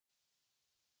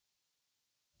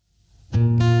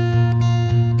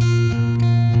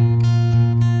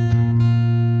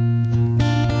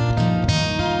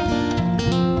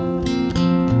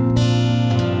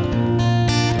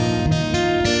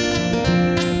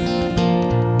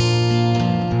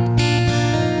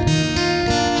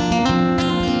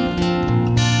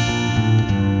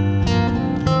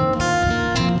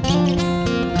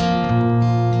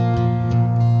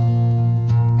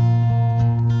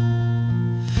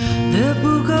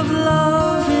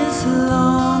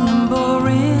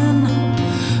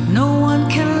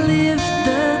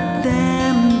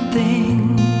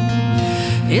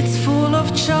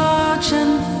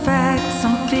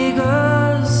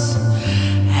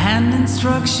and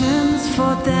instructions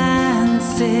for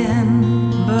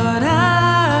dancing, but I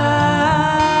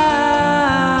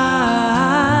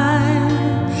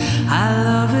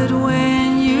love it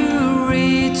when you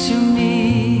read to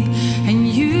me, and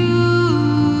you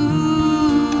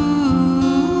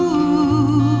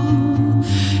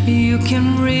can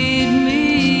read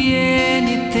me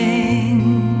anything.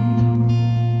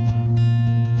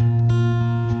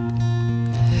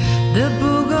 The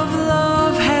book of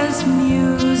love has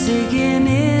music in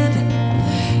it.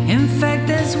 In fact,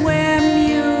 that's where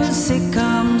music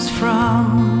comes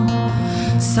from.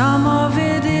 Some of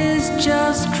it is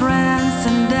just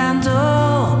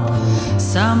transcendental,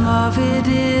 some of it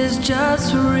is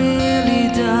just really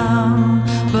dumb,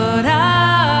 but I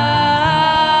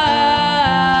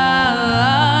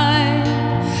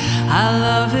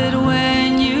love it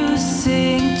when you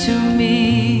sing to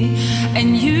me,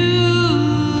 and you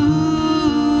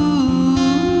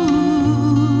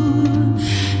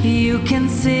can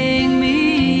sing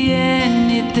me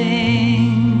anything.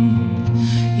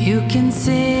 You can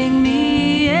sing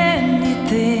me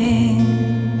anything.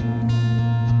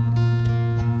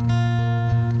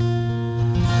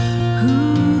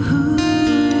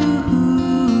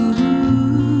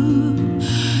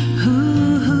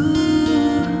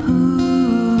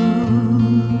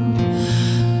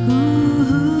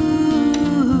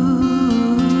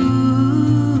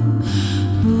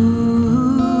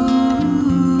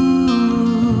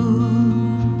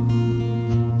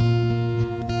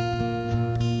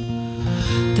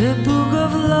 The book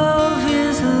of love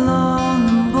is long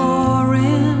and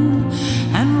boring,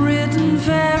 and written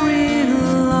very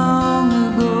long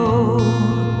ago.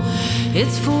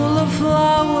 It's full of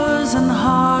flowers and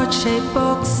heart-shaped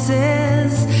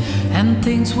boxes, and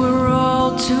things we're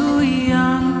all too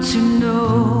young to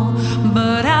know.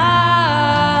 But I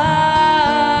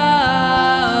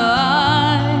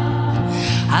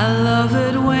love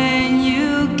it when you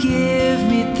give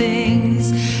me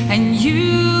things, and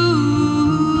you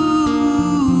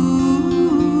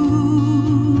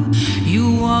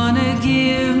wanna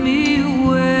give me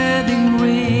wedding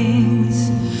rings.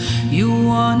 You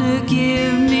wanna give